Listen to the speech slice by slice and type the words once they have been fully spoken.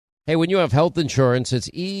Hey, when you have health insurance, it's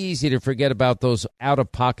easy to forget about those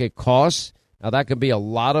out-of-pocket costs. Now, that can be a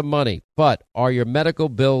lot of money, but are your medical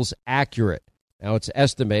bills accurate? Now, it's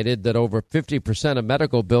estimated that over 50% of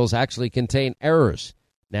medical bills actually contain errors.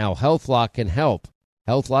 Now, HealthLock can help.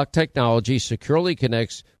 HealthLock technology securely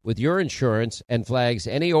connects with your insurance and flags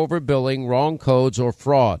any overbilling, wrong codes, or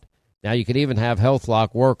fraud. Now, you can even have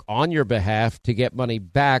HealthLock work on your behalf to get money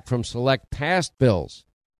back from select past bills.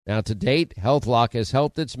 Now, to date, HealthLock has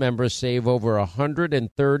helped its members save over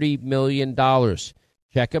 $130 million.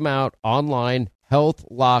 Check them out online,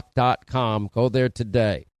 healthlock.com. Go there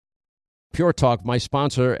today. Pure Talk, my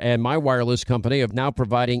sponsor and my wireless company, are now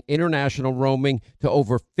providing international roaming to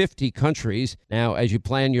over 50 countries. Now, as you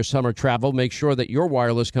plan your summer travel, make sure that your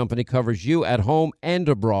wireless company covers you at home and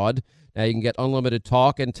abroad. Now, you can get unlimited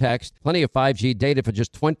talk and text, plenty of 5G data for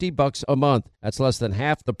just $20 a month. That's less than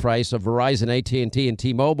half the price of Verizon, AT&T, and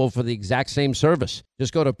T-Mobile for the exact same service.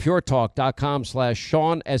 Just go to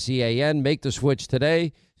puretalk.com/Sean, S-E-A-N. Make the switch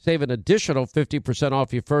today. Save an additional 50%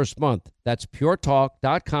 off your first month. That's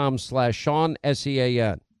puretalk.com/Sean,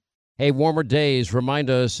 S-E-A-N. Hey, warmer days remind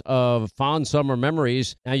us of fond summer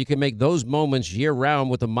memories. Now you can make those moments year-round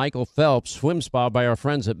with the Michael Phelps Swim Spa by our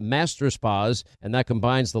friends at Master Spas, and that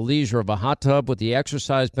combines the leisure of a hot tub with the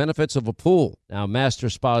exercise benefits of a pool. Now, Master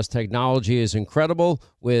Spa's technology is incredible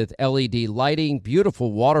with LED lighting,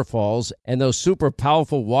 beautiful waterfalls, and those super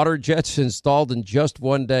powerful water jets installed in just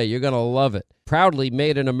one day. You're going to love it. Proudly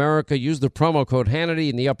made in America. Use the promo code Hannity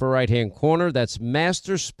in the upper right-hand corner. That's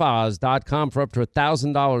masterspas.com for up to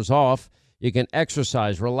 $1,000 off. You can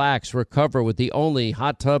exercise, relax, recover with the only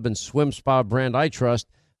hot tub and swim spa brand I trust,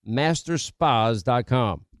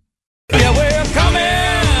 masterspas.com. Yeah, we're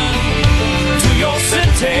coming to your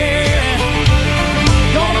city.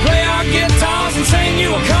 Gonna play our guitars and sing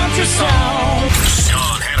you a country song.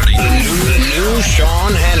 Sean Hannity. The new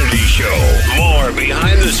Sean Hannity Show. More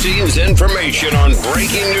behind-the-scenes information on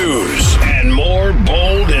breaking news and more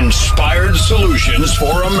bold, inspired solutions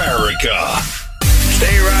for America.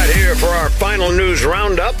 Stay right here for our final news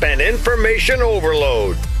roundup and information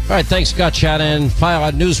overload. All right, thanks, Scott Shannon.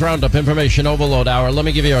 File News Roundup Information Overload Hour. Let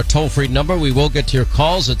me give you our toll-free number. We will get to your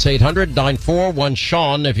calls. It's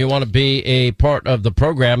 800-941-SEAN if you want to be a part of the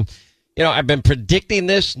program. You know, I've been predicting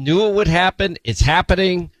this, knew it would happen. It's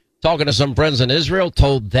happening. Talking to some friends in Israel,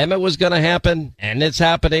 told them it was going to happen, and it's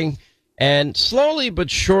happening. And slowly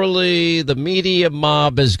but surely, the media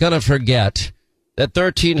mob is going to forget that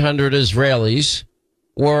 1,300 Israelis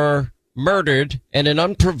were murdered in an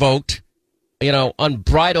unprovoked,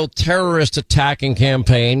 unbridled terrorist attacking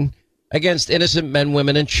campaign against innocent men,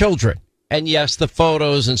 women, and children. And yes, the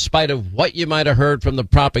photos, in spite of what you might have heard from the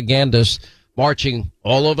propagandists marching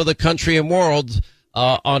all over the country and world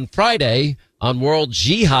on Friday, on World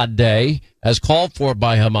Jihad Day, as called for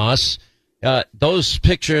by Hamas, those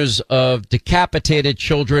pictures of decapitated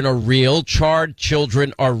children are real, charred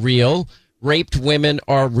children are real, raped women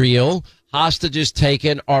are real, hostages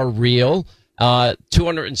taken are real,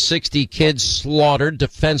 260 kids slaughtered,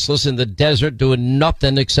 defenseless in the desert, doing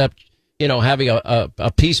nothing except, having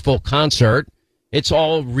a peaceful concert. It's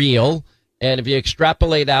all real. And if you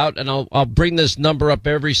extrapolate out, and I'll bring this number up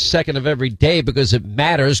every second of every day because it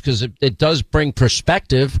matters, because it does bring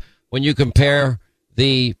perspective when you compare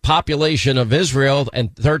the population of Israel and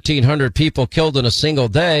 1,300 people killed in a single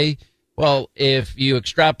day. Well, if you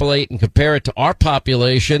extrapolate and compare it to our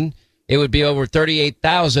population, it would be over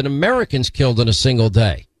 38,000 Americans killed in a single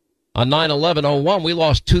day. On 9/11/01, we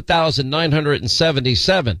lost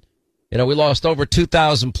 2,977. We lost over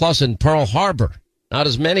 2,000 plus in Pearl Harbor. Not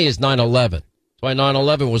as many as 9/11. That's why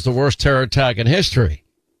 9/11 was the worst terror attack in history.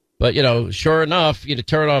 But, sure enough, you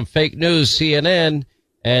turn on fake news, CNN,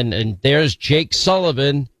 and there's Jake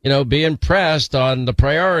Sullivan, being pressed on the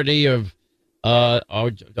priority of,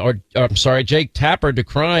 Jake Tapper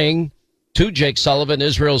decrying to Jake Sullivan,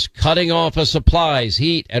 Israel's cutting off of supplies,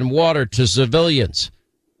 heat, and water to civilians.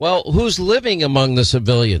 Well, who's living among the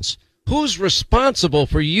civilians? Who's responsible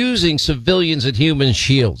for using civilians as human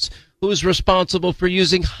shields? Who's responsible for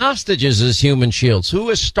using hostages as human shields? Who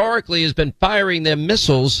historically has been firing their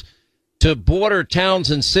missiles to border towns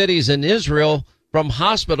and cities in Israel from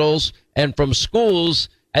hospitals and from schools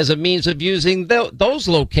as a means of using those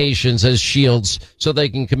locations as shields so they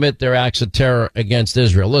can commit their acts of terror against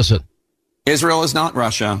Israel? Listen. Israel is not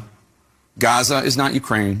Russia. Gaza is not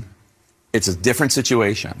Ukraine. It's a different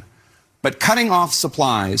situation. But cutting off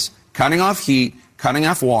supplies, cutting off heat, cutting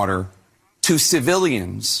off water to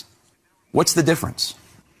civilians, what's the difference?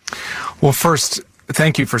 Well, first,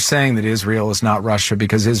 thank you for saying that Israel is not Russia,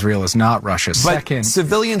 because Israel is not Russia. But second,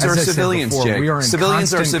 civilians are civilians, before, Jake. We are in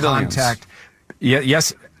civilians are constant civilians. contact.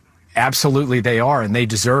 Yes, absolutely they are, and they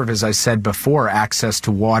deserve, as I said before, access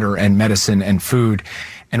to water and medicine and food.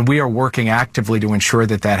 And we are working actively to ensure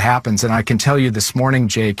that that happens. And I can tell you this morning,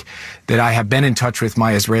 Jake, that I have been in touch with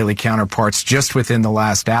my Israeli counterparts just within the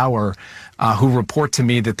last hour, who report to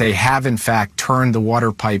me that they have, in fact, turned the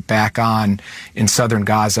water pipe back on in southern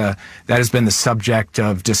Gaza. That has been the subject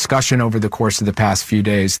of discussion over the course of the past few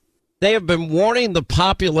days. They have been warning the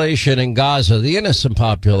population in Gaza, the innocent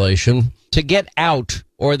population, to get out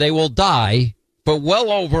or they will die for well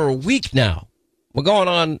over a week now. We're going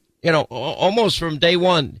on, almost from day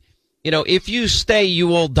one. If you stay, you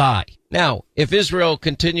will die. Now, if Israel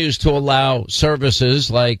continues to allow services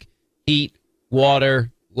like heat,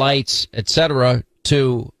 water, lights, etc.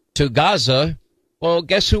 to Gaza, well,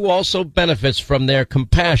 guess who also benefits from their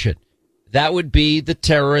compassion? That would be the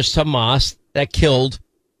terrorist Hamas that killed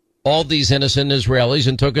all these innocent Israelis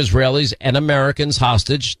and took Israelis and Americans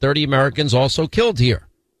hostage. 30 Americans also killed here.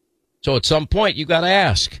 So at some point, you got to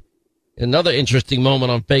ask. Another interesting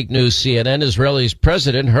moment on fake news CNN, Israeli's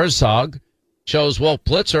President Herzog shows Wolf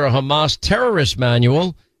Blitzer a Hamas terrorist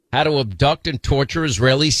manual, how to abduct and torture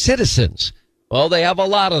Israeli citizens. Well, they have a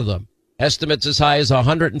lot of them. Estimates as high as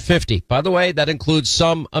 150. By the way, that includes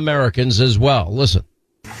some Americans as well. Listen.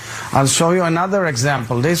 I'll show you another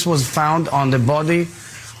example. This was found on the body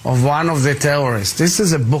of one of the terrorists. This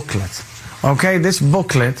is a booklet. Okay, this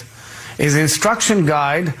booklet is instruction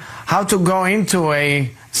guide how to go into a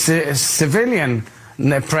civilian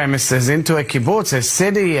premises, into a kibbutz, a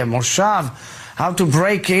city, a moshav, how to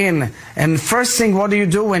break in. And first thing, what do you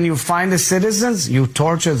do when you find the citizens? You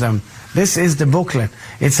torture them. This is the booklet.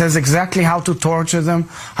 It says exactly how to torture them,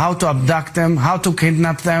 how to abduct them, how to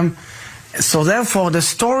kidnap them. So therefore, the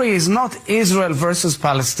story is not Israel versus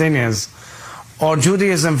Palestinians or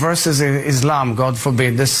Judaism versus Islam, God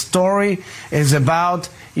forbid. The story is about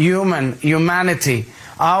humanity.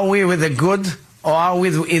 Are we with the good or are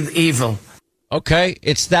we with evil? Okay,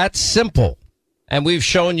 it's that simple. And we've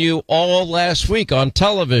shown you all last week on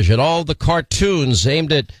television, all the cartoons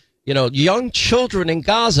aimed at, young children in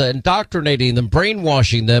Gaza, indoctrinating them,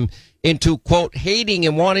 brainwashing them into, quote, hating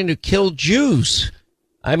and wanting to kill Jews.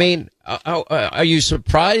 I mean, are you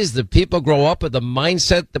surprised that people grow up with the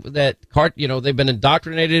mindset that they've been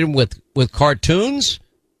indoctrinated with cartoons?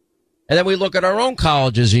 And then we look at our own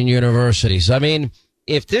colleges and universities. I mean,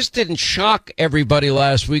 if this didn't shock everybody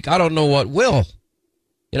last week, I don't know what will.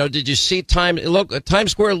 Did you see Times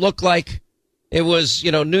Square looked like it was,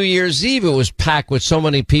 New Year's Eve? It was packed with so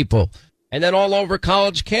many people. And then all over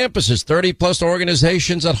college campuses, 30 plus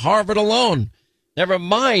organizations at Harvard alone. Never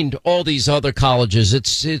mind all these other colleges.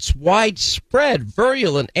 It's widespread,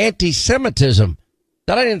 virulent anti-Semitism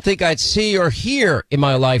that I didn't think I'd see or hear in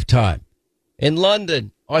my lifetime. In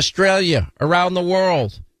London, Australia, around the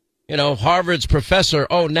world. Harvard's professor.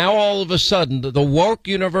 Oh, now all of a sudden, the woke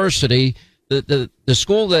university, the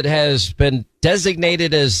school that has been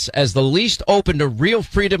designated as the least open to real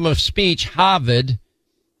freedom of speech, Harvard.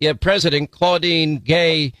 Yet President Claudine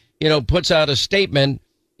Gay, puts out a statement,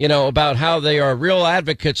 about how they are real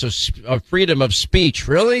advocates of freedom of speech.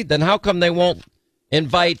 Really? Then how come they won't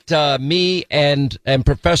invite me and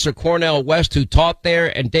Professor Cornel West, who taught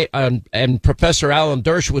there, and Professor Alan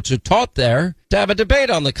Dershowitz, who taught there, to have a debate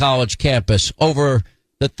on the college campus over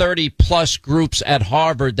the 30-plus groups at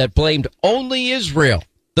Harvard that blamed only Israel,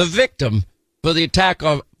 the victim, for the attack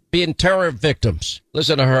of being terror victims.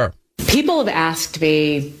 Listen to her. People have asked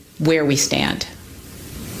me where we stand.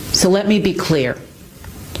 So let me be clear.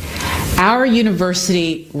 Our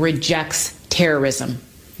university rejects terrorism.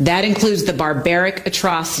 That includes the barbaric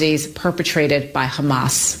atrocities perpetrated by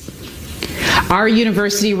Hamas. Our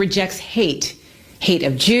university rejects hate. Hate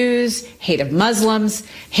of Jews, hate of Muslims,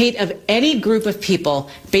 hate of any group of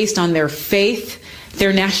people based on their faith,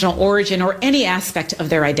 their national origin, or any aspect of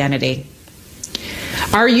their identity.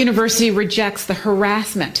 Our university rejects the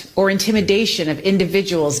harassment or intimidation of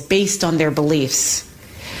individuals based on their beliefs.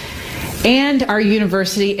 And our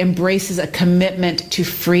university embraces a commitment to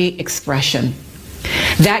free expression.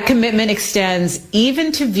 That commitment extends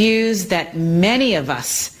even to views that many of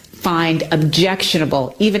us find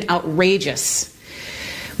objectionable, even outrageous.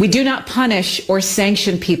 We do not punish or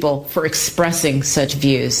sanction people for expressing such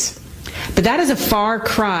views. But that is a far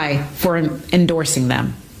cry for endorsing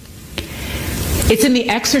them. It's in the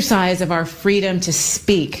exercise of our freedom to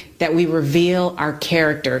speak that we reveal our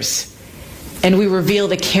characters, and we reveal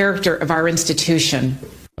the character of our institution.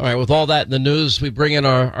 All right, with all that in the news, we bring in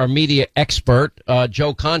our media expert.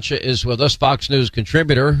 Joe Concha is with us, Fox News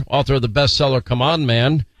contributor, author of the bestseller Come On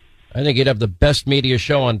Man. I think he'd have the best media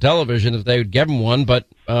show on television if they would give him one. But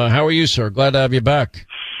how are you, sir? Glad to have you back.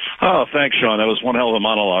 Oh, thanks, Sean. That was one hell of a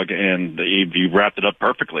monologue, and you wrapped it up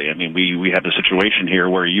perfectly. I mean, we have a situation here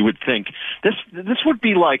where you would think this would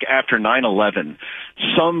be like after 9/11,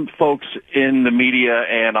 some folks in the media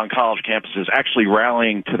and on college campuses actually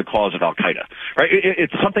rallying to the cause of Al-Qaeda, right?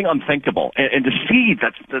 It's something unthinkable. And to see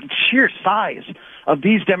that the sheer size of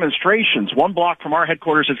these demonstrations, one block from our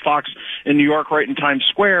headquarters at Fox in New York, right in Times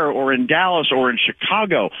Square, or in Dallas, or in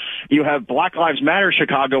Chicago, you have Black Lives Matter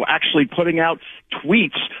Chicago actually putting out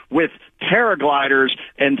tweets with paragliders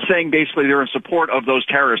and saying basically they're in support of those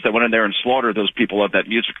terrorists that went in there and slaughtered those people at that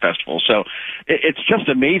music festival. So it's just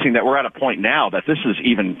amazing that we're at a point now that this is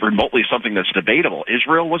even remotely something that's debatable.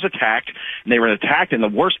 Israel was attacked, and they were attacked in the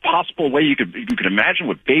worst possible way you could imagine,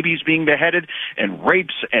 with babies being beheaded and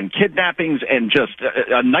rapes and kidnappings and just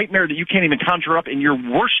a nightmare that you can't even conjure up in your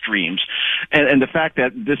worst dreams. And the fact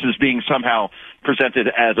that this is being somehow presented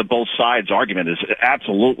as a both sides argument is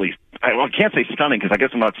absolutely, I can't say stunning, because I guess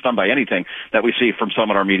I'm not stunned by anything that we see from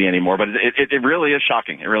some in our media anymore, but it really is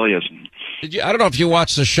shocking. It really is. I don't know if you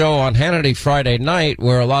watched the show on Hannity Friday night,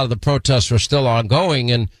 where a lot of the protests were still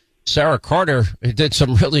ongoing, and Sarah Carter did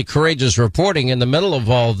some really courageous reporting in the middle of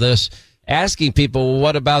all of this, asking people,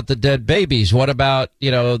 what about the dead babies? What about,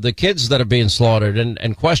 the kids that are being slaughtered?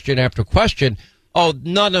 And question after question. Oh,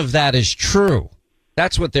 none of that is true.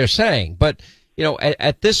 That's what they're saying. But,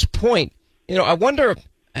 at this point, I wonder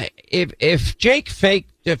if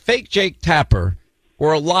fake Jake Tapper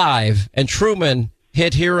were alive and Truman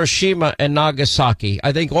hit Hiroshima and Nagasaki,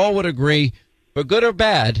 I think all would agree, for good or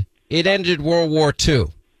bad, it ended World War II.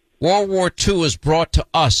 World War II was brought to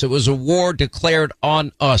us. It was a war declared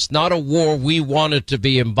on us, not a war we wanted to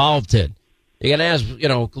be involved in. You can ask,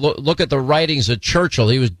 look at the writings of Churchill.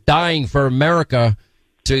 He was dying for America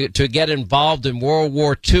to get involved in World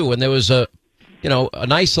War II. And there was an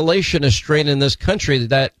isolationist strain in this country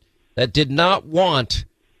that did not want,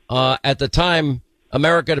 at the time,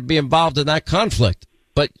 America to be involved in that conflict.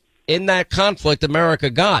 But in that conflict,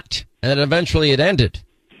 America got, and then eventually it ended.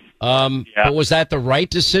 But was that the right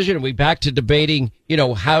decision? Are we back to debating,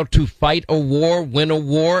 how to fight a war, win a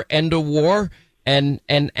war, end a war? And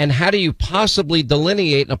how do you possibly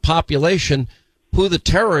delineate in a population who the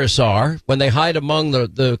terrorists are when they hide among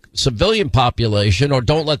the civilian population, or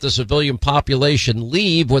don't let the civilian population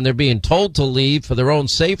leave when they're being told to leave for their own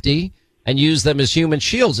safety, and use them as human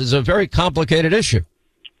shields? It's a very complicated issue.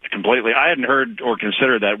 Completely. I hadn't heard or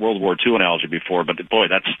considered that World War II analogy before, but boy,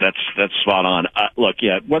 that's spot on. Look,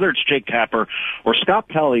 whether it's Jake Tapper or Scott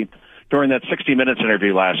Pelley during that 60 Minutes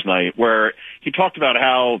interview last night, where he talked about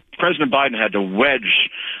how President Biden had to wedge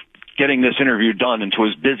getting this interview done into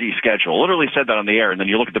his busy schedule. Literally said that on the air, and then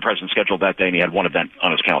you look at the president's schedule that day, and he had one event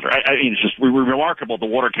on his calendar. I mean, it's just remarkable, the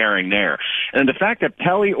water carrying there. And the fact that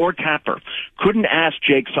Pelley or Tapper couldn't ask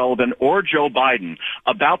Jake Sullivan or Joe Biden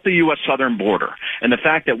about the U.S. southern border, and the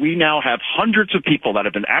fact that we now have hundreds of people that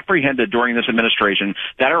have been apprehended during this administration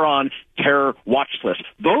that are on terror watch lists.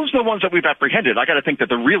 Those are the ones that we've apprehended. I got to think that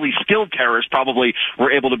the really skilled terrorists probably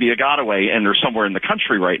were able to be a got away, and they're somewhere in the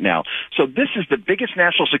country right now. So this is the biggest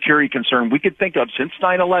national security concern we could think of since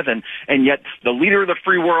 9/11, and yet the leader of the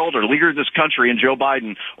free world, or leader of this country, and Joe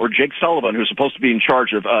Biden or Jake Sullivan, who's supposed to be in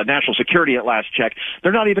charge of national security at last check,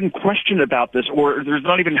 they're not even questioned about this, or they're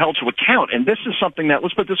not even held to account. And this is something that,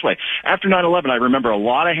 let's put it this way, after 9/11, I remember a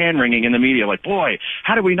lot of hand-wringing in the media, like, boy,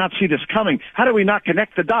 how do we not see this coming? How do we not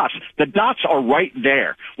connect the dots? The dots are right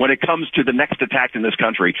there when it comes to the next attack in this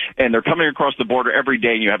country, and they're coming across the border every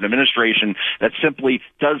day, and you have an administration that simply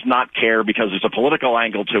does not care because there's a political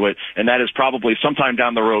angle to it, and that is probably sometime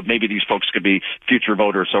down the road, maybe these folks could be future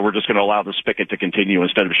voters, so we're just going to allow the spigot to continue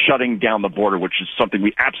instead of shutting down the border, which is something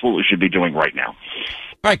we absolutely should be doing right now.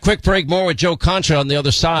 All right, quick break, more with Joe Concha on the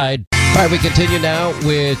other side. All right, we continue now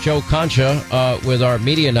with Joe Concha with our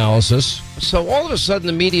media analysis. So all of a sudden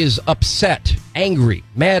the media is upset, angry,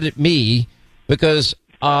 mad at me because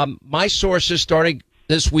my sources starting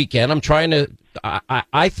this weekend. I'm trying to,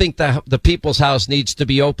 I think that the People's House needs to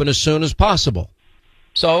be open as soon as possible.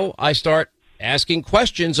 So I start asking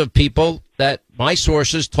questions of people that my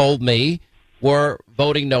sources told me were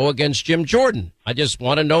voting no against Jim Jordan. I just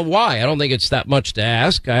want to know why. I don't think it's that much to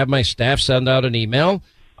ask. I have my staff send out an email.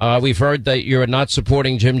 We've heard that you're not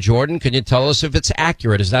supporting Jim Jordan. Can you tell us if it's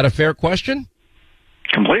accurate? Is that a fair question?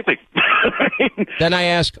 Completely. Then I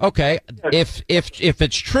ask, okay, if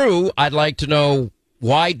it's true, I'd like to know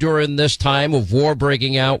why during this time of war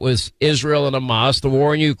breaking out with Israel and Hamas, the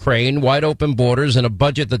war in Ukraine, wide open borders, and a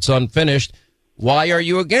budget that's unfinished, why are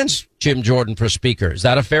you against Jim Jordan for Speaker? Is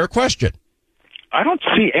that a fair question? I don't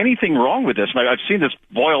see anything wrong with this. And I've seen this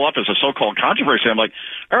boil up as a so-called controversy. I'm like,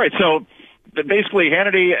 all right, so basically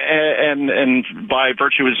Hannity and by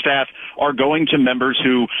virtue of his staff are going to members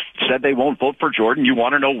who said they won't vote for Jordan. You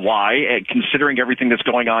want to know why, considering everything that's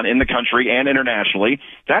going on in the country and internationally.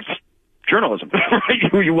 That's journalism.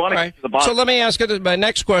 Right? You want to get to the bottom. So let me ask you, my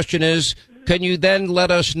next question is, can you then let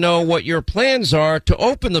us know what your plans are to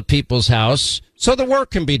open the People's House so the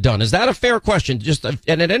work can be done? Is that a fair question?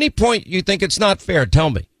 And at any point you think it's not fair, tell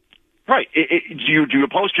me. Right. Do you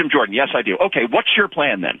oppose Jim Jordan? Yes, I do. Okay, what's your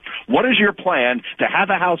plan then? What is your plan to have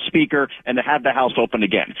a House Speaker and to have the House open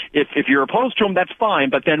again? If you're opposed to him, that's fine,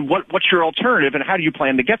 but then what's your alternative and how do you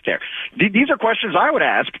plan to get there? These are questions I would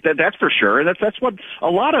ask, that's for sure, and that's what a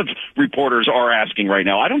lot of reporters are asking right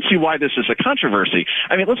now. I don't see why this is a controversy.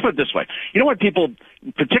 I mean, let's put it this way. You know what people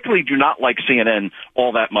particularly do not like CNN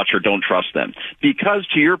all that much or don't trust them? Because,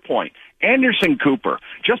 to your point, Anderson Cooper,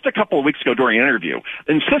 just a couple of weeks ago during an interview,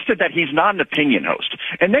 insisted that he's not an opinion host.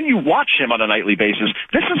 And then you watch him on a nightly basis.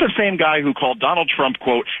 This is the same guy who called Donald Trump,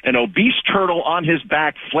 quote, an obese turtle on his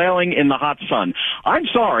back flailing in the hot sun. I'm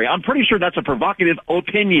sorry. I'm pretty sure that's a provocative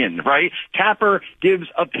opinion, right? Tapper gives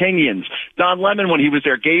opinions. Don Lemon, when he was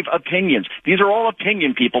there, gave opinions. These are all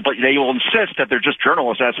opinion people, but they will insist that they're just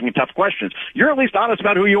journalists asking tough questions. You're at least honest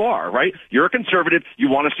about who you are, right? You're a conservative. You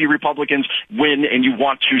want to see Republicans win, and you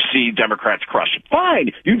want to see Democrats crush.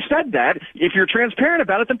 Fine. You've said that. If you're transparent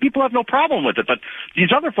about it, then people have no problem with it. But these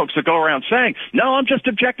other folks that go around saying, no, I'm just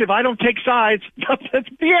objective, I don't take sides, that's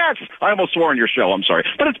BS. I almost swore on your show, I'm sorry.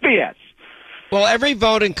 But it's BS. Well, every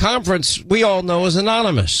vote in conference, we all know, is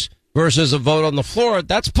anonymous versus a vote on the floor.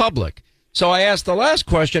 That's public. So I asked the last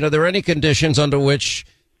question, are there any conditions under which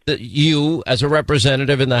you, as a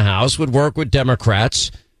representative in the House, would work with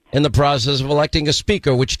Democrats in the process of electing a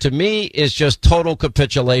speaker, which to me is just total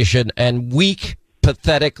capitulation and weak,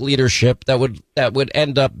 pathetic leadership that would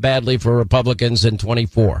end up badly for Republicans in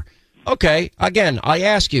 24. Okay, again, I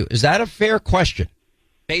ask you, is that a fair question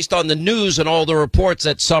based on the news and all the reports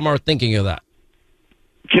that some are thinking of that?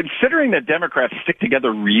 Considering that Democrats stick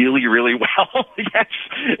together really, really well, yes,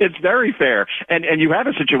 it's very fair. And you have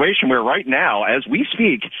a situation where right now, as we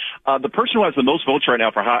speak, the person who has the most votes right now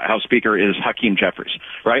for House Speaker is Hakeem Jeffries,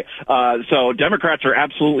 right? So Democrats are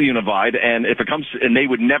absolutely unified, and if it comes to, and they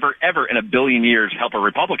would never, ever in a billion years help a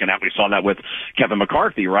Republican out. We saw that with Kevin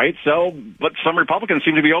McCarthy, right? So, but some Republicans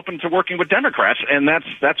seem to be open to working with Democrats, and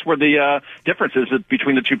that's where the difference is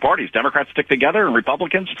between the two parties. Democrats stick together, and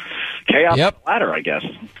Republicans chaos ladder, I guess.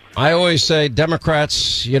 I always say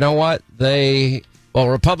Democrats, you know what?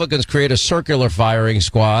 Republicans create a circular firing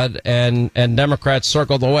squad and Democrats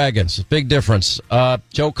circle the wagons. Big difference.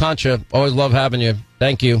 Joe Concha, always love having you.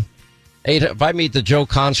 Thank you. If I meet the Joe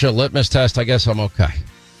Concha litmus test, I guess I'm okay.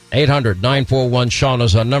 800-941-SEAN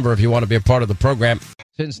is our number if you want to be a part of the program.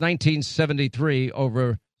 Since 1973,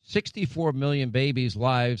 over 64 million babies'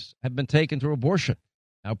 lives have been taken through abortion.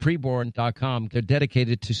 Now, preborn.com, they're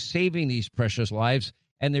dedicated to saving these precious lives,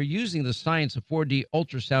 and they're using the science of 4D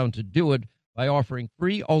ultrasound to do it by offering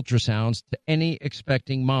free ultrasounds to any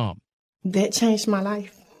expecting mom. That changed my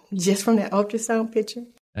life, just from that ultrasound picture.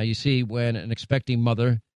 Now, you see, when an expecting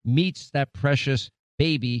mother meets that precious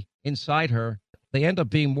baby inside her, they end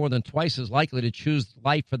up being more than twice as likely to choose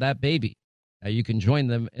life for that baby. Now, you can join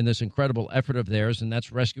them in this incredible effort of theirs, and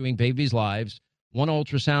that's rescuing babies' lives. One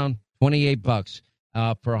ultrasound, $28.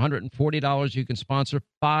 For $140, you can sponsor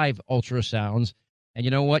 5 ultrasounds. And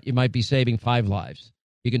you know what? You might be saving 5 lives.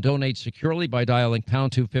 You can donate securely by dialing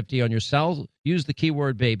pound 250 on your cell. Use the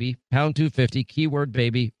keyword baby, pound 250, keyword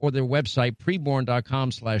baby, or their website,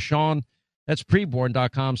 preborn.com/Sean. That's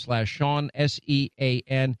preborn.com/Sean,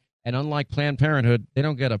 SEAN. And unlike Planned Parenthood, they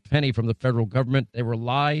don't get a penny from the federal government. They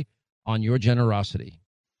rely on your generosity.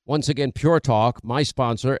 Once again, Pure Talk, my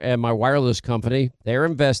sponsor and my wireless company, they're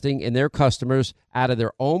investing in their customers out of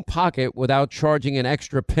their own pocket without charging an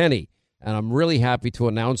extra penny. And I'm really happy to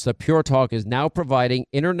announce that Pure Talk is now providing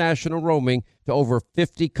international roaming to over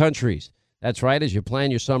 50 countries. That's right. As you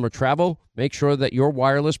plan your summer travel, make sure that your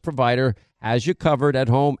wireless provider has you covered at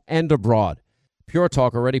home and abroad. Pure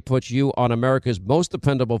Talk already puts you on America's most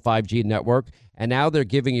dependable 5G network, and now they're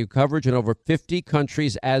giving you coverage in over 50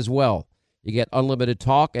 countries as well. You get unlimited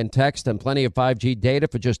talk and text and plenty of 5G data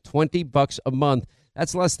for just $20 a month.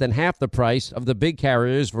 That's less than half the price of the big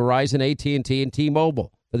carriers, Verizon, AT&T, and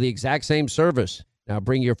T-Mobile, for the exact same service. Now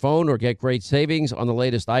bring your phone or get great savings on the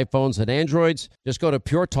latest iPhones and Androids. Just go to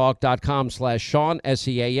puretalk.com/Sean,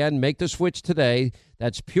 SEAN. Make the switch today.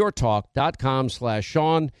 That's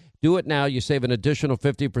puretalk.com/Sean. Do it now. You save an additional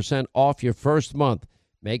 50% off your first month.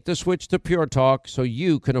 Make the switch to Pure Talk so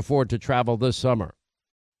you can afford to travel this summer.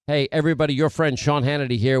 Hey, everybody, your friend Sean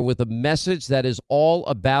Hannity here with a message that is all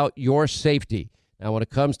about your safety. Now, when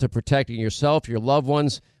it comes to protecting yourself, your loved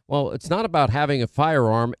ones, well, it's not about having a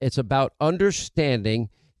firearm. It's about understanding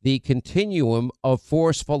the continuum of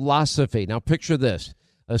force philosophy. Now, picture this.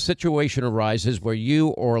 A situation arises where you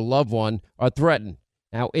or a loved one are threatened.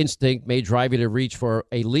 Now, instinct may drive you to reach for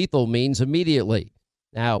a lethal means immediately.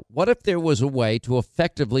 Now, what if there was a way to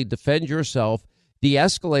effectively defend yourself,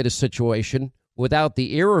 de-escalate a situation without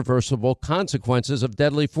the irreversible consequences of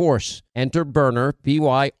deadly force? Enter Byrna,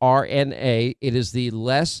 B-Y-R-N-A. It is the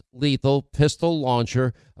less lethal pistol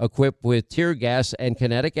launcher equipped with tear gas and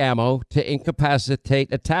kinetic ammo to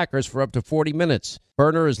incapacitate attackers for up to 40 minutes.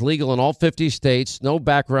 Byrna is legal in all 50 states. No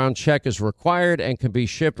background check is required and can be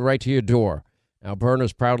shipped right to your door. Now, Byrna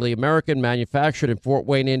is proudly American, manufactured in Fort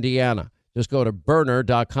Wayne, Indiana. Just go to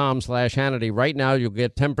Byrna.com/Hannity. Right now, you'll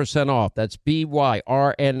get 10% off. That's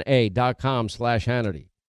BYRNA.com/Hannity.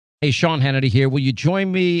 Hey, Sean Hannity here. Will you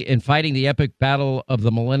join me in fighting the epic battle of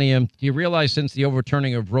the millennium? Do you realize since the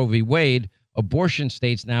overturning of Roe v. Wade, abortion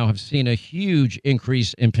states now have seen a huge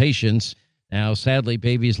increase in patients? Now, sadly,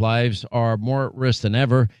 babies' lives are more at risk than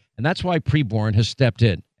ever, and that's why Preborn has stepped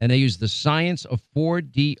in. And they use the science of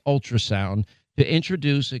 4D ultrasound to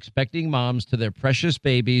introduce expecting moms to their precious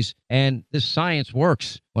babies. And this science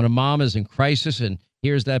works. When a mom is in crisis and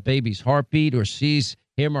hears that baby's heartbeat or sees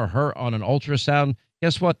him or her on an ultrasound,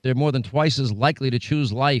 guess what? They're more than twice as likely to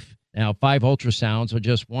choose life. Now, 5 ultrasounds are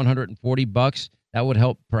just $140. That would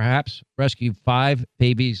help perhaps rescue 5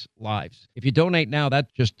 babies' lives. If you donate now,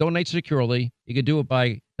 that just donate securely. You can do it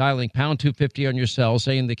by dialing pound 250 on your cell,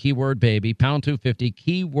 saying the keyword baby, pound 250,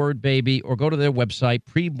 keyword baby, or go to their website,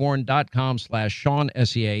 preborn.com/Sean,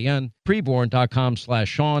 S-E-A-N,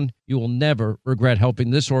 preborn.com/Sean. You will never regret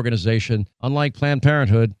helping this organization. Unlike Planned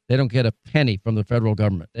Parenthood, they don't get a penny from the federal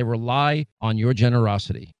government. They rely on your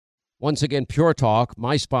generosity. Once again, Pure Talk,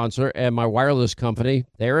 my sponsor and my wireless company,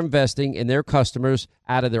 they're investing in their customers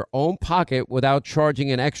out of their own pocket without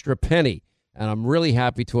charging an extra penny. And I'm really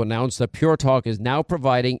happy to announce that Pure Talk is now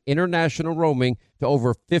providing international roaming to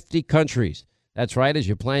over 50 countries. That's right. As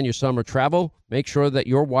you plan your summer travel, make sure that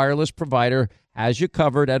your wireless provider has you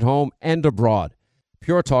covered at home and abroad.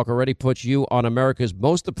 Pure Talk already puts you on America's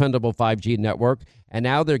most dependable 5G network, and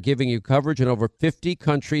now they're giving you coverage in over 50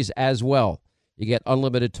 countries as well. You get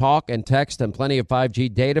unlimited talk and text and plenty of 5G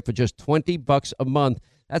data for just $20 a month.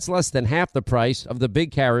 That's less than half the price of the big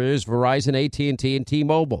carriers, Verizon, AT&T, and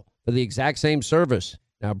T-Mobile, for the exact same service.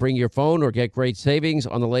 Now bring your phone or get great savings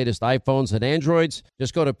on the latest iPhones and Androids.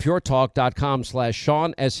 Just go to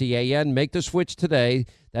puretalk.com/Sean, S-E-A-N. Make the switch today.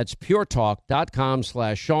 That's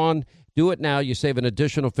puretalk.com/Sean. Do it now. You save an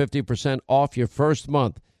additional 50% off your first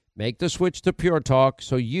month. Make the switch to Pure Talk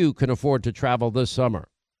so you can afford to travel this summer.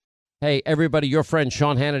 Hey, everybody, your friend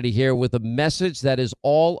Sean Hannity here with a message that is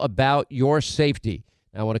all about your safety.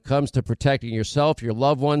 Now, when it comes to protecting yourself, your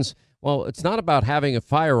loved ones, well, it's not about having a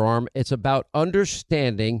firearm. It's about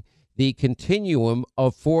understanding the continuum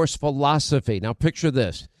of force philosophy. Now, picture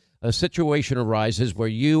this. A situation arises where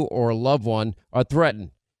you or a loved one are threatened.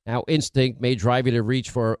 Now, instinct may drive you to reach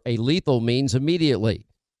for a lethal means immediately.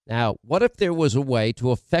 Now, what if there was a way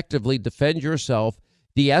to effectively defend yourself,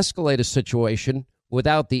 de-escalate a situation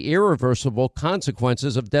without the irreversible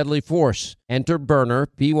consequences of deadly force? Enter Byrna,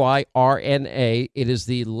 B-Y-R-N-A. It is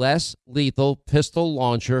the less lethal pistol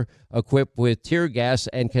launcher equipped with tear gas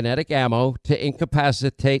and kinetic ammo to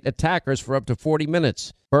incapacitate attackers for up to 40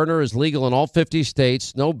 minutes. Byrna is legal in all 50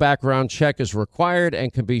 states. No background check is required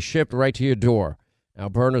and can be shipped right to your door. Now,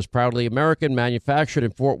 Byrna is proudly American, manufactured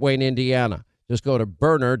in Fort Wayne, Indiana. Just go to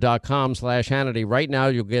Byrna.com/Hannity. Right now,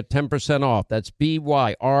 you'll get 10% off. That's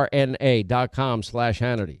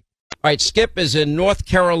BYRNA.com/Hannity. All right, Skip is in North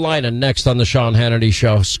Carolina next on the Sean Hannity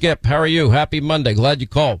Show. Skip, how are you? Happy Monday. Glad you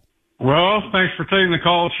called. Well, thanks for taking the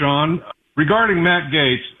call, Sean. Regarding Matt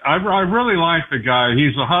Gaetz, I really like the guy.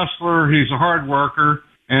 He's a hustler. He's a hard worker,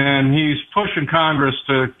 and he's pushing Congress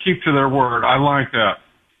to keep to their word. I like that.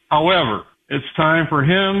 However, it's time for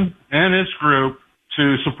him and his group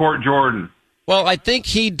to support Jordan. Well, I think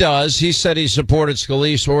he does. He said he supported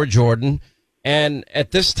Scalise or Jordan. And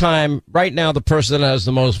at this time, right now, the person that has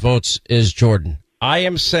the most votes is Jordan. I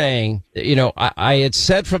am saying, I had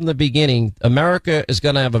said from the beginning, America is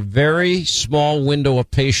going to have a very small window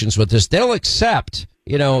of patience with this. They'll accept,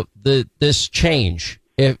 this change.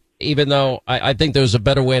 Even though I think there's a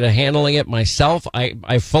better way to handling it myself,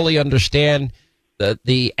 I fully understand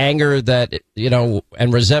the anger that,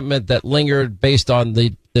 and resentment that lingered based on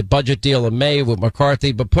the budget deal in May with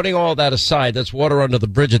McCarthy. But putting all that aside, that's water under the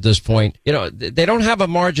bridge at this point. They don't have a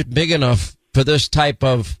margin big enough for this type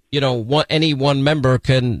of, any one member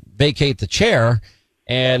can vacate the chair.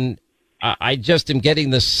 And I just am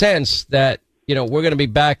getting the sense that, we're going to be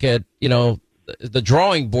back at, the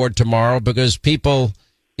drawing board tomorrow because people,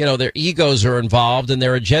 their egos are involved and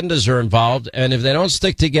their agendas are involved. And if they don't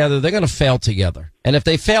stick together, they're going to fail together. And if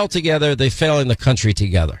they fail together, they fail in the country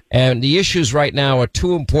together. And the issues right now are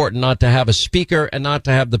too important not to have a speaker and not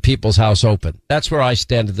to have the people's house open. That's where I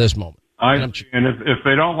stand at this moment. And if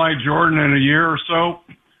they don't like Jordan in a year or so,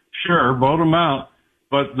 sure, vote them out.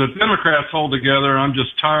 But the Democrats hold together. I'm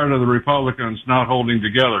just tired of the Republicans not holding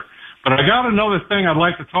together. But I got another thing I'd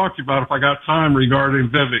like to talk to you about if I got time regarding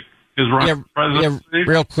Vivek, his run for presidency. Yeah,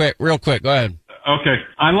 real quick. Go ahead. Okay.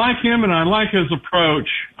 I like him and I like his approach.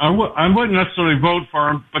 I wouldn't necessarily vote for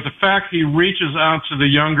him, but the fact he reaches out to the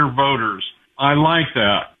younger voters, I like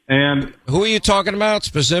that. And who are you talking about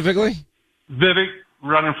specifically? Vivek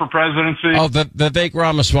running for presidency. Oh, Vivek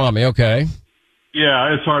Ramaswamy. Okay.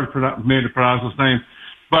 Yeah, it's hard for me to pronounce his name.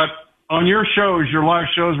 But on your shows, your live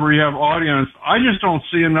shows where you have audience, I just don't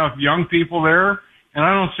see enough young people there, and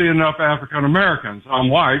I don't see enough African Americans. I'm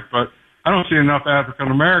white, but I don't see enough African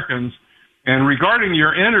Americans. And regarding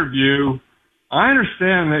your interview, I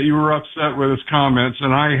understand that you were upset with his comments,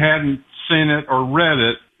 and I hadn't seen it or read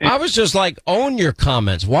it. I was just like, own your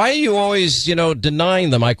comments. Why are you always, denying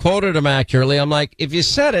them? I quoted him accurately. I'm like, if you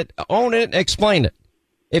said it, own it, explain it.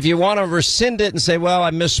 If you want to rescind it and say, well,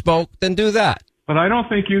 I misspoke, then do that. But I don't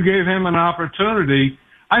think you gave him an opportunity.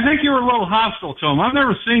 I think you were a little hostile to him. I've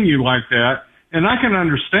never seen you like that, and I can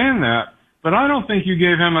understand that. But I don't think you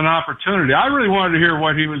gave him an opportunity. I really wanted to hear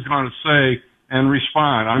what he was going to say and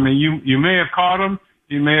respond. I mean, you may have caught him.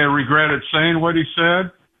 You may have regretted saying what he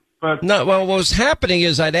said. But no, well, what was happening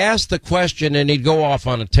is I'd ask the question and he'd go off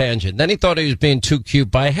on a tangent. Then he thought he was being too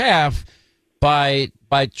cute by half by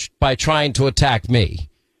trying to attack me.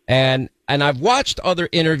 And I've watched other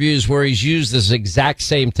interviews where he's used this exact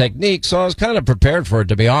same technique, so I was kind of prepared for it,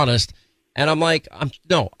 to be honest. And I'm like,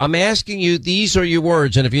 I'm asking you, these are your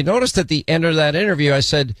words. And if you noticed at the end of that interview, I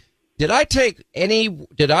said, did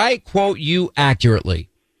I quote you accurately?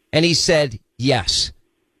 And he said, yes.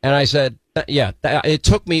 And I said, yeah, it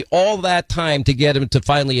took me all that time to get him to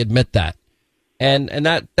finally admit that. And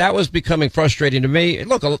that was becoming frustrating to me.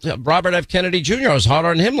 Look, Robert F. Kennedy Jr., I was hard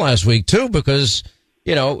on him last week, too, because,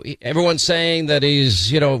 everyone's saying that he's,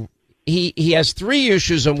 he has three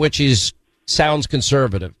issues on which he sounds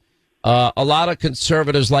conservative. A lot of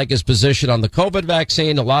conservatives like his position on the COVID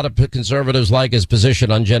vaccine. A lot of conservatives like his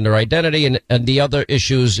position on gender identity, and the other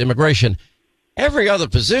issues, immigration. Every other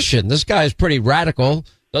position, this guy is pretty radical.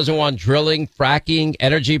 Doesn't want drilling, fracking,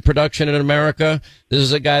 energy production in America. This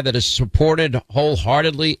is a guy that has supported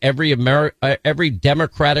wholeheartedly every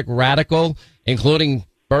Democratic radical, including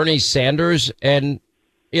Bernie Sanders. And,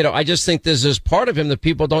 I just think there's this part of him that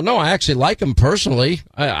people don't know. I actually like him personally.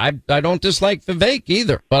 I don't dislike Vivek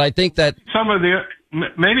either. But I think that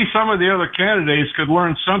maybe some of the other candidates could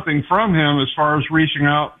learn something from him as far as reaching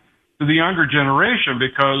out to the younger generation,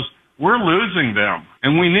 because we're losing them,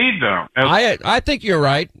 and we need them. I think you're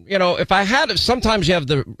right. If I had, sometimes you have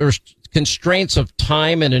the constraints of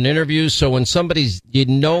time in an interview. So when somebody's,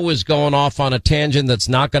 is going off on a tangent that's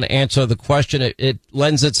not going to answer the question, it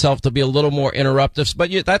lends itself to be a little more interruptive. But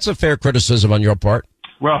that's a fair criticism on your part.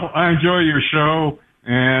 Well, I enjoy your show,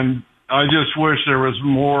 and I just wish there was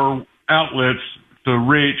more outlets to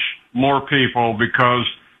reach more people, because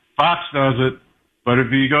Fox does it. But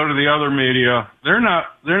if you go to the other media, they're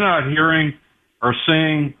not hearing or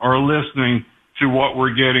seeing or listening to what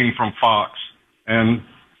we're getting from Fox. And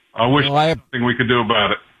I wish there was something we could do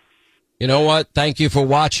about it. You know what? Thank you for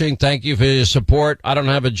watching. Thank you for your support. I don't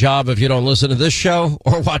have a job if you don't listen to this show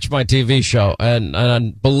or watch my TV show.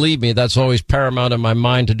 And believe me, that's always paramount in my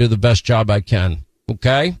mind to do the best job I can.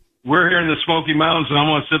 Okay? We're here in the Smoky Mountains, and I'm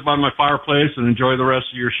going to sit by my fireplace and enjoy the rest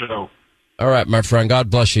of your show. All right, my friend.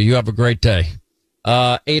 God bless you. You have a great day.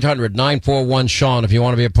 800-941-SEAN if you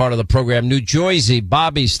want to be a part of the program. New Jersey,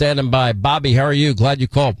 Bobby standing by. Bobby, how are you? Glad you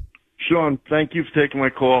called. Sean, thank you for taking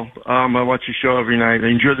my call. I watch your show every night. I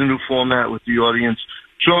enjoy the new format with the audience.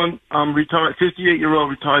 Sean, I'm retired,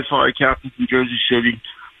 58-year-old retired fire captain from Jersey City.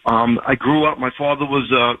 I grew up, my father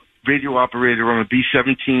was a radio operator on a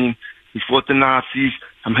B-17. He fought the Nazis.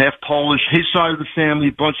 I'm half Polish. His side of the family,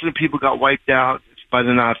 a bunch of the people got wiped out by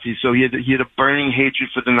the Nazis, so he had a burning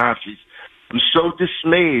hatred for the Nazis. I'm so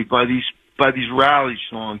dismayed by these rallies,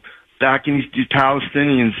 Sean, backing these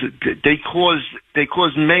Palestinians. They cause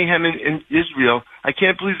mayhem in Israel. I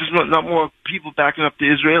can't believe there's not more people backing up the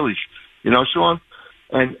Israelis. Sean?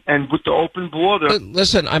 And with the open border.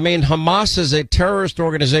 Listen, I mean, Hamas is a terrorist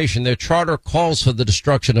organization. Their charter calls for the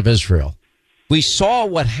destruction of Israel. We saw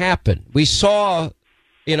what happened. We saw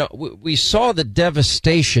the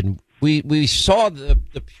devastation We saw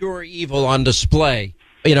the pure evil on display.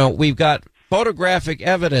 You know, we've got photographic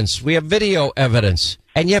evidence. We have video evidence.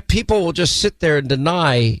 And yet people will just sit there and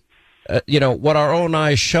deny, what our own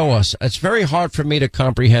eyes show us. It's very hard for me to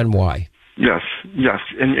comprehend why. Yes.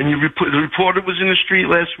 And the reporter was in the street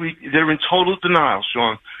last week. They're in total denial,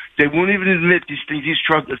 Sean. They won't even admit these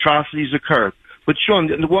atrocities occurred. But, Sean,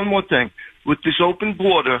 one more thing. With this open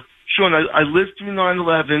border, Sean, I lived through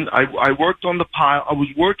 9/11. I worked on the pile. I was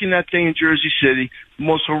working that day in Jersey City, the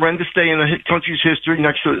most horrendous day in the country's history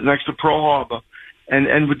next to Pearl Harbor.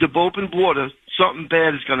 And with the open border, something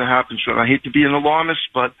bad is going to happen, Sean. I hate to be an alarmist,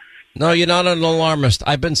 but... No, you're not an alarmist.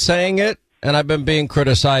 I've been saying it, and I've been being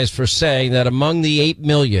criticized for saying that among the 8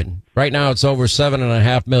 million, right now it's over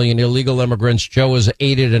 7.5 million illegal immigrants Joe has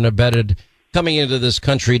aided and abetted coming into this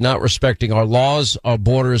country, not respecting our laws, our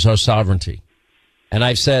borders, our sovereignty. And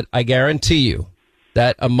I've said, I guarantee you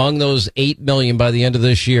that among those 8 million by the end of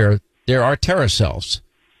this year, there are terror cells.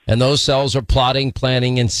 And those cells are plotting,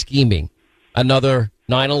 planning, and scheming another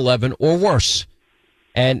 9/11 or worse.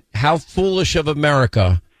 And how foolish of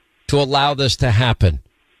America to allow this to happen.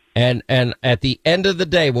 And at the end of the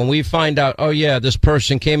day, when we find out, oh, yeah, this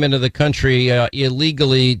person came into the country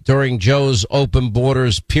illegally during Joe's open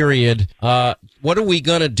borders period, what are we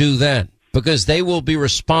going to do then? Because they will be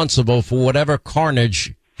responsible for whatever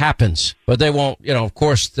carnage happens. But they won't, of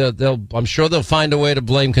course, I'm sure they'll find a way to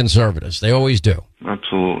blame conservatives. They always do.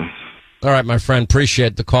 Absolutely. All right, my friend,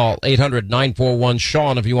 appreciate the call.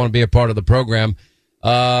 800-941-SEAN if you want to be a part of the program.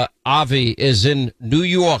 Avi is in New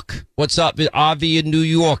York. What's up, Avi in New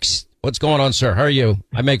York? What's going on, sir? How are you?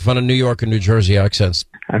 I make fun of New York and New Jersey accents.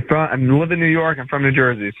 I live in New York. I'm from New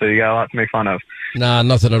Jersey, so you got a lot to make fun of. Nah,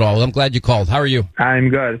 nothing at all. I'm glad you called. How are you? I'm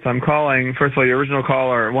good. So I'm calling, first of all, your original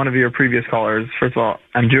caller, one of your previous callers. First of all,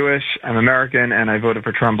 I'm Jewish, I'm American, and I voted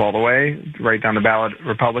for Trump all the way, right down the ballot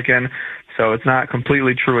Republican. So it's not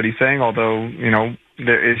completely true what he's saying, although,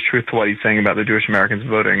 there is truth to what he's saying about the Jewish Americans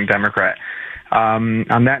voting Democrat. On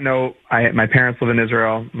that note, my parents live in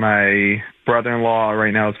Israel. My brother-in-law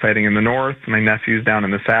right now is fighting in the north. My nephew's down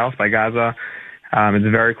in the south by Gaza. It's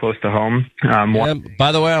very close to home.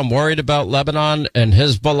 By the way, I'm worried about Lebanon and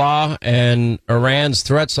Hezbollah and Iran's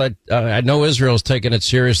threats. I know Israel's taking it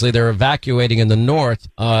seriously. They're evacuating in the north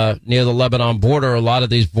near the Lebanon border a lot of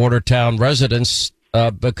these border town residents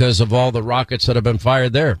because of all the rockets that have been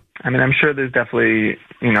fired there. I mean, I'm sure there's definitely,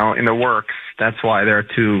 in the works. That's why there are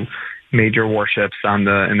two major warships in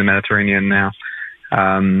the Mediterranean now.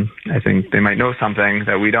 I think they might know something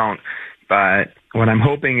that we don't. But what I'm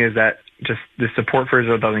hoping is that just the support for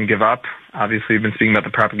Israel doesn't give up. Obviously, you've been speaking about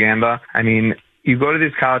the propaganda. I mean, you go to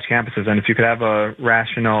these college campuses, and if you could have a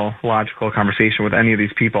rational, logical conversation with any of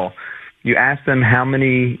these people, you ask them how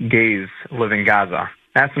many gays live in Gaza.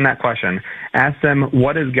 Ask them that question. Ask them,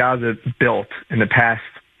 what has Gaza built in the past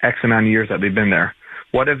X amount of years that they've been there?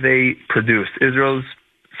 What have they produced? Israel's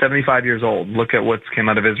 75 years old. Look at what's came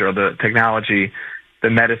out of Israel, the technology, the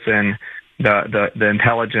medicine, the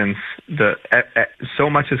intelligence, so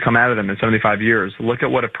much has come out of them in 75 years. Look at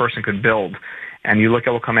what a person could build. And you look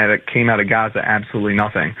at what came out of Gaza, absolutely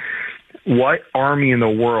nothing. What army in the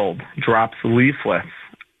world drops leaflets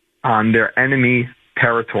on their enemy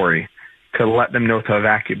territory to let them know to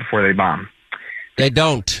evacuate before they bomb? They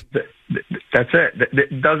don't. That's it.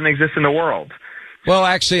 It doesn't exist in the world. Well,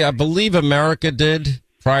 actually, I believe America did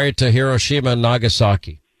prior to Hiroshima and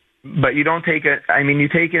Nagasaki. But you don't take it, you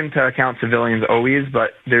take into account civilians always,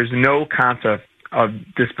 but there's no concept of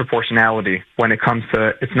disproportionality when it comes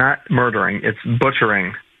to, it's not murdering, it's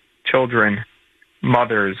butchering children,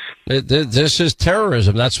 mothers. This is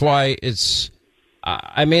terrorism. That's why it's,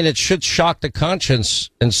 it should shock the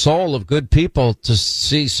conscience and soul of good people to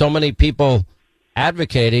see so many people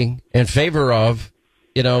advocating in favor of,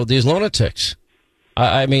 these lunatics.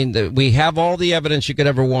 We have all the evidence you could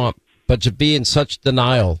ever want, but to be in such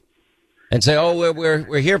denial and say, oh,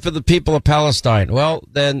 we're here for the people of Palestine. Well,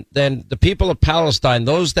 then the people of Palestine,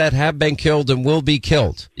 those that have been killed and will be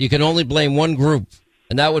killed, you can only blame one group,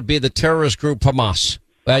 and that would be the terrorist group Hamas.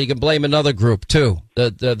 Well, you can blame another group too,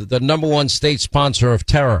 the number one state sponsor of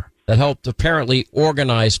terror that helped apparently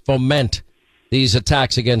organize, foment these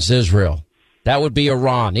attacks against Israel. That would be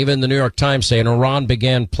Iran. Even the New York Times saying Iran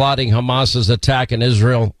began plotting Hamas's attack on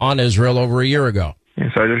Israel over a year ago. Yeah,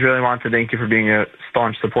 so I just really want to thank you for being a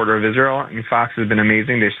staunch supporter of Israel. Fox has been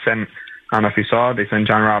amazing. They sent, I don't know if you saw, they sent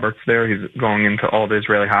John Roberts there. He's going into all the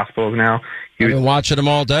Israeli hospitals now. I've been watching him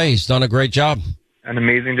all day. He's done a great job. An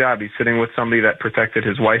amazing job. He's sitting with somebody that protected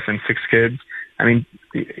his wife and 6 kids.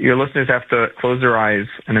 Your listeners have to close their eyes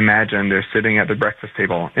and imagine they're sitting at the breakfast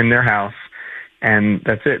table in their house, and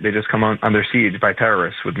that's it. They just come under siege by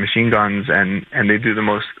terrorists with machine guns, and they do the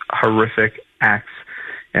most horrific acts.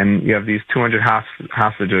 And you have these 200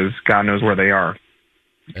 hostages. God knows where they are.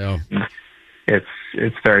 Yeah.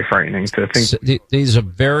 It's very frightening to think. These are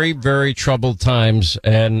very, very troubled times,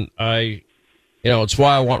 and it's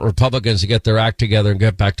why I want Republicans to get their act together and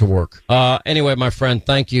get back to work. Anyway, my friend,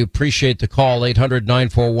 thank you. Appreciate the call.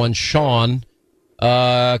 800-941-SEAN.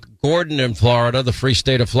 Gordon in Florida, the free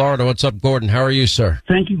state of Florida. What's up, Gordon? How are you, sir?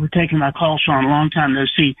 Thank you for taking my call, Sean. Long time no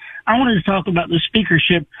see. I wanted to talk about the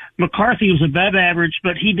speakership. McCarthy was above average,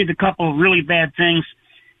 but he did a couple of really bad things.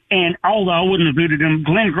 And although I wouldn't have booted him,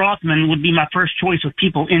 Glenn Grothman would be my first choice of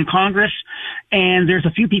people in Congress. And there's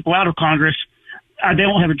a few people out of Congress. They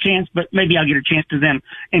won't have a chance, but maybe I'll get a chance to them.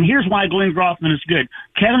 And here's why Glenn Grothman is good.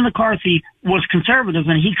 Kevin McCarthy was conservative,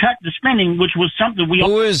 and he cut the spending, which was something we...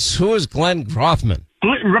 Who is Glenn Grothman?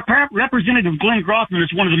 Representative Glenn Grothman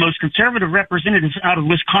is one of the most conservative representatives out of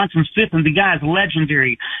Wisconsin's 5th, and the guy is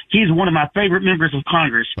legendary. He's one of my favorite members of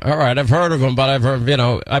Congress. All right, I've heard of him, but I've heard,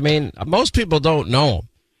 most people don't know him.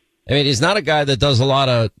 I mean, he's not a guy that does a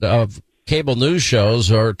lot of cable news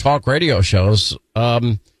shows or talk radio shows.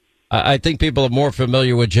 I think people are more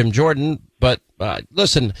familiar with Jim Jordan, but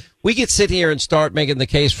listen, we could sit here and start making the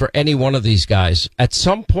case for any one of these guys. At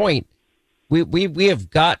some point, they've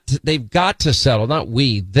got to settle,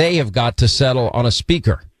 they have got to settle on a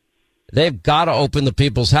speaker. They've got to open the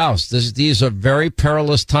people's house. These are very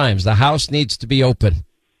perilous times. The house needs to be open.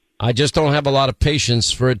 I just don't have a lot of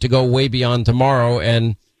patience for it to go way beyond tomorrow.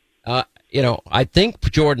 And, I think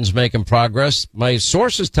Jordan's making progress. My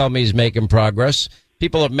sources tell me he's making progress.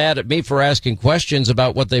 People are mad at me for asking questions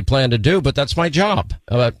about what they plan to do, but that's my job.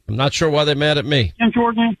 I'm not sure why they're mad at me. Jim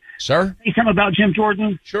Jordan? Sir? Say something about Jim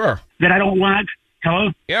Jordan? Sure. That I don't like?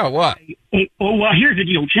 Hello? Yeah, what? Well, here's the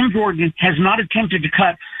deal. Jim Jordan has not attempted to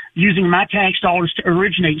cut using my tax dollars to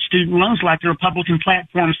originate student loans like the Republican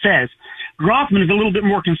platform says. Grothman is a little bit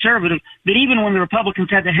more conservative, but even when the Republicans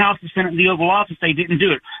had the House, the Senate, and the Oval Office, they didn't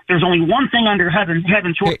do it. There's only one thing under heaven.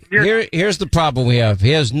 Here's the problem we have. He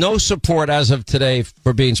has no support as of today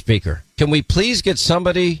for being Speaker. Can we please get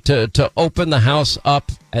somebody to open the House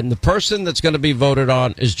up? And the person that's going to be voted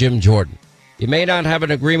on is Jim Jordan. You may not have an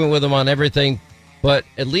agreement with him on everything, but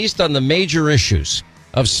at least on the major issues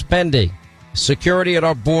of spending, security at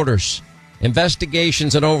our borders,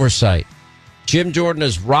 investigations and oversight, Jim Jordan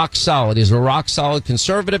is rock solid. He's a rock solid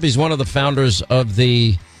conservative. He's one of the founders of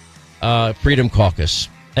the Freedom Caucus.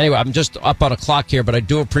 Anyway, I'm just up on a clock here, but I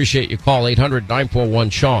do appreciate your call,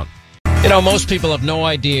 800-941-SEAN. Most people have no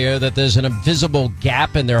idea that there's an invisible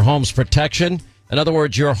gap in their home's protection. In other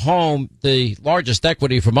words, your home, the largest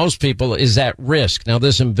equity for most people, is at risk. Now,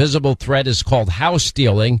 this invisible threat is called house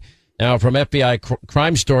stealing. Now, from FBI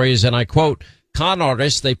crime stories, and I quote, con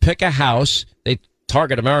artists, they pick a house, they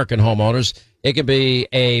target American homeowners. It could be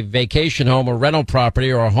a vacation home, a rental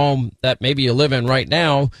property, or a home that maybe you live in right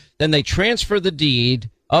now. Then they transfer the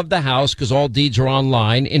deed of the house, because all deeds are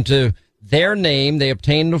online, into their name. They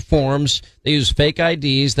obtain the forms. They use fake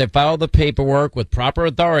IDs. They file the paperwork with proper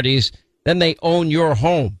authorities. Then they own your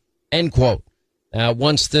home, end quote.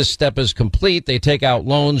 Once this step is complete, they take out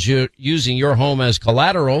loans using your home as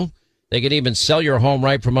collateral. They can even sell your home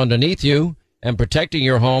right from underneath you and protecting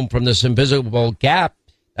your home from this invisible gap.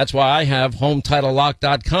 That's why I have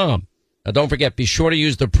HomeTitleLock.com. Now, don't forget, be sure to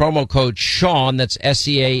use the promo code Sean, that's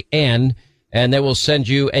SEAN, and they will send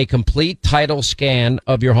you a complete title scan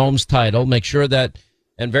of your home's title. Make sure that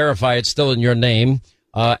and verify it's still in your name.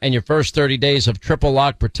 And your first 30 days of triple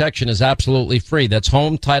lock protection is absolutely free. That's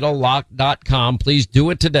HomeTitleLock.com. Please do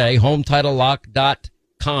it today,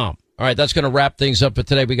 HomeTitleLock.com. All right, that's going to wrap things up for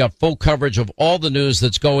today. We got full coverage of all the news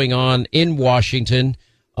that's going on in Washington.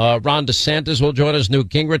 Ron DeSantis will join us, Newt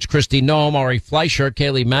Gingrich, Kristi Noem, Ari Fleischer,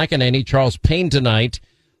 Kayleigh McEnany, Charles Payne tonight.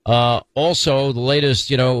 Also, the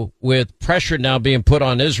latest, with pressure now being put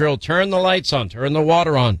on Israel, turn the lights on, turn the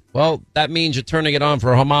water on. Well, that means you're turning it on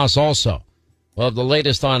for Hamas also. Well, the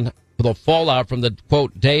latest on the fallout from the,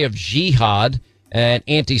 quote, day of jihad and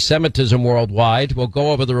anti-Semitism worldwide. We'll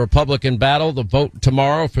go over the Republican battle, the vote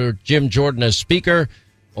tomorrow for Jim Jordan as Speaker.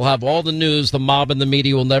 We'll have all the news the mob and the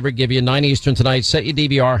media will never give you. 9 Eastern tonight. Set your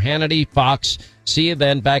DVR. Hannity, Fox. See you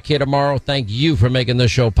then. Back here tomorrow. Thank you for making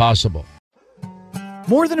this show possible.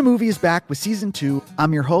 More Than a Movie is back with Season 2.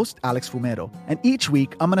 I'm your host, Alex Fumero. And each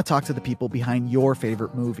week, I'm going to talk to the people behind your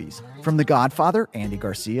favorite movies. From The Godfather, Andy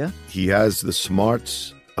Garcia. He has the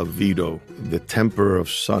smarts of Vito, the temper of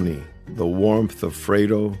Sonny, the warmth of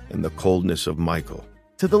Fredo, and the coldness of Michael.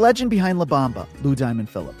 To the legend behind La Bamba, Lou Diamond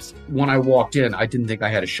Phillips. When I walked in, I didn't think I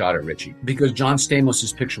had a shot at Richie because John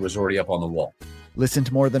Stamos' picture was already up on the wall. Listen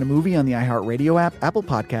to More Than a Movie on the iHeartRadio app, Apple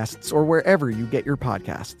Podcasts, or wherever you get your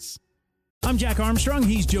podcasts. I'm Jack Armstrong.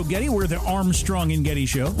 He's Joe Getty. We're the Armstrong and Getty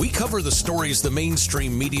Show. We cover the stories the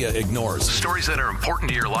mainstream media ignores. Stories that are important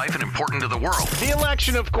to your life and important to the world. The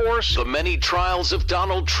election, of course. The many trials of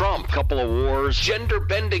Donald Trump. Couple of wars.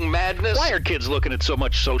 Gender-bending madness. Why are kids looking at so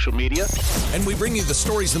much social media? And we bring you the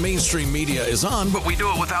stories the mainstream media is on, but we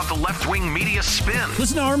do it without the left-wing media spin.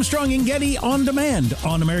 Listen to Armstrong and Getty on demand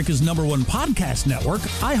on America's #1 podcast network,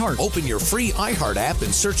 iHeart. Open your free iHeart app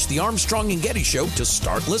and search The Armstrong and Getty Show to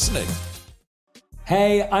start listening.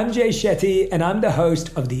 Hey, I'm Jay Shetty, and I'm the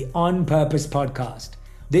host of the On Purpose podcast.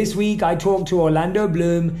 This week, I talked to Orlando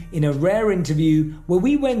Bloom in a rare interview where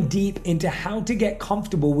we went deep into how to get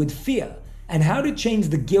comfortable with fear and how to change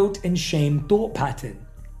the guilt and shame thought pattern.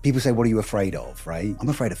 People say, what are you afraid of, right? I'm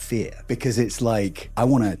afraid of fear because it's like I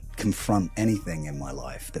want to confront anything in my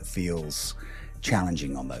life that feels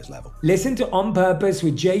challenging on those levels. Listen to On Purpose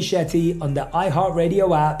with Jay Shetty on the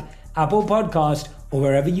iHeartRadio app, Apple Podcast, or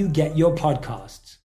wherever you get your podcasts.